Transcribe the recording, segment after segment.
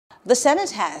The Senate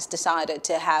has decided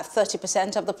to have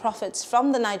 30% of the profits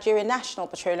from the Nigeria National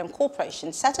Petroleum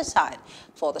Corporation set aside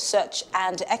for the search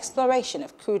and exploration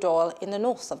of crude oil in the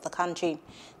north of the country.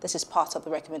 This is part of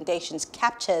the recommendations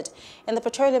captured in the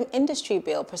Petroleum Industry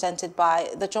Bill presented by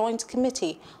the Joint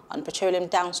Committee on Petroleum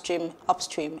Downstream,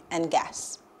 Upstream and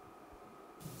Gas.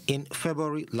 In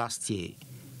February last year,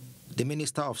 the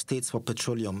Minister of State for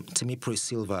Petroleum, Timipre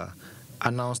Silva,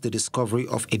 announced the discovery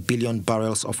of 1 billion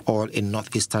barrels of oil in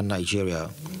northeastern Nigeria.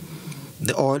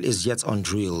 The oil is yet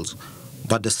undrilled,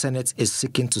 but the Senate is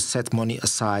seeking to set money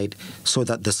aside so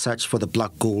that the search for the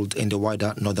black gold in the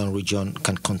wider northern region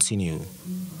can continue.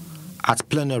 At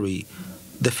plenary,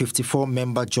 the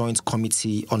 54-member Joint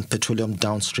Committee on Petroleum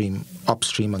Downstream,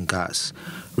 Upstream and Gas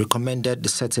recommended the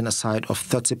setting aside of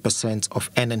 30%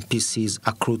 of NNPC's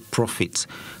accrued profits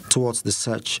towards the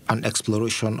search and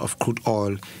exploration of crude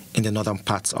oil in the northern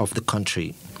parts of the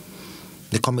country.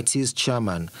 The committee's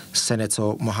chairman,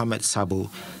 Senator Mohammed Sabo,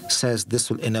 says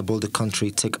this will enable the country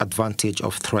to take advantage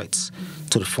of threats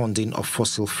to the funding of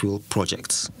fossil fuel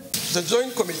projects. The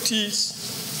Joint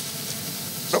Committee's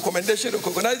recommendation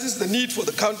recognizes the need for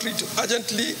the country to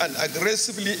urgently and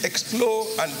aggressively explore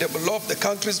and develop the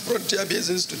country's frontier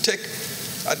basins to take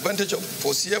advantage of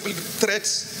foreseeable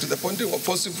threats to the funding of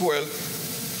fossil fuel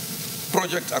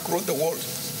projects across the world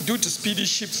due to speedy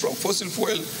shifts from fossil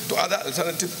fuel to other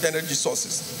alternative energy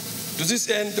sources. To this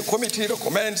end, the committee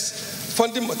recommends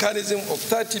funding mechanism of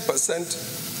 30%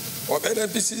 of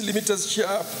NNPC Limited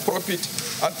share profit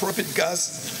and profit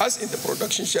gas as in the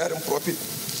production sharing profit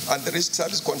and the risk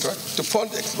service contract to fund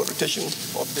the exploitation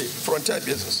of the frontier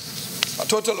basins. A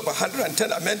total of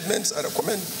 110 amendments were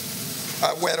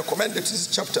recommended to this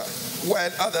chapter, while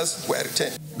others were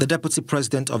retained. The Deputy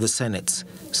President of the Senate,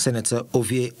 Senator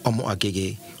Ovie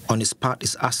Omo-Agege, on his part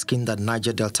is asking that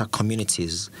Niger Delta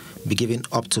communities be given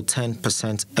up to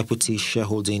 10% equity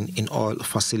shareholding in oil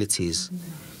facilities.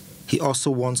 He also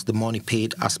wants the money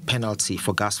paid as penalty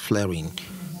for gas flaring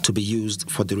to be used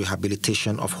for the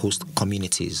rehabilitation of host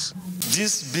communities.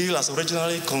 This bill, as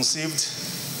originally conceived,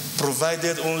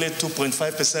 provided only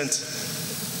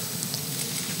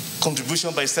 2.5%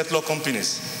 contribution by settler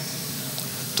companies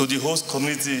to the host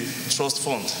community trust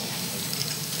fund.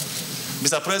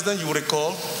 Mr. President, you will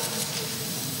recall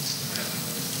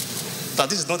that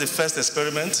this is not the first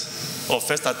experiment or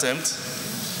first attempt.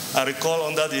 I recall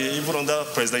even under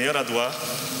President Yaradua,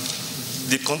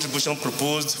 the contribution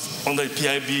proposed under the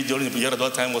PIB during the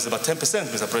Yaradua time was about 10%,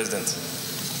 Mr. President.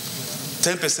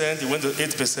 10%, it went to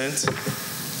 8%.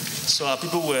 So our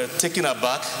people were taken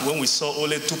aback when we saw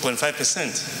only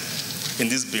 2.5% in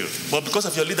this bill. But because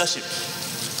of your leadership,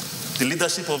 the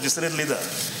leadership of the Senate leader,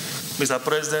 Mr.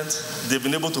 President, they've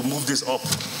been able to move this up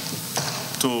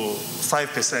to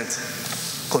 5%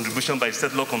 contribution by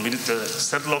settler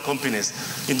companies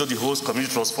into the host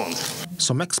community trust fund.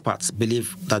 Some experts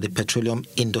believe that the Petroleum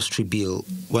Industry Bill,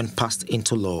 when passed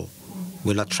into law,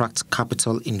 will attract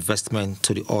capital investment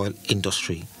to the oil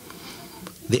industry.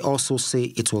 They also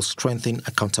say it will strengthen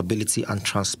accountability and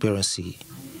transparency,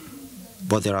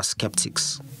 but there are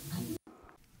skeptics.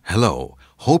 Hello,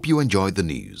 hope you enjoyed the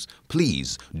news.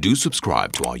 Please do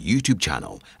subscribe to our YouTube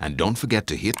channel and don't forget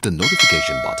to hit the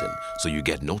notification button so you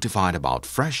get notified about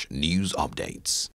fresh news updates.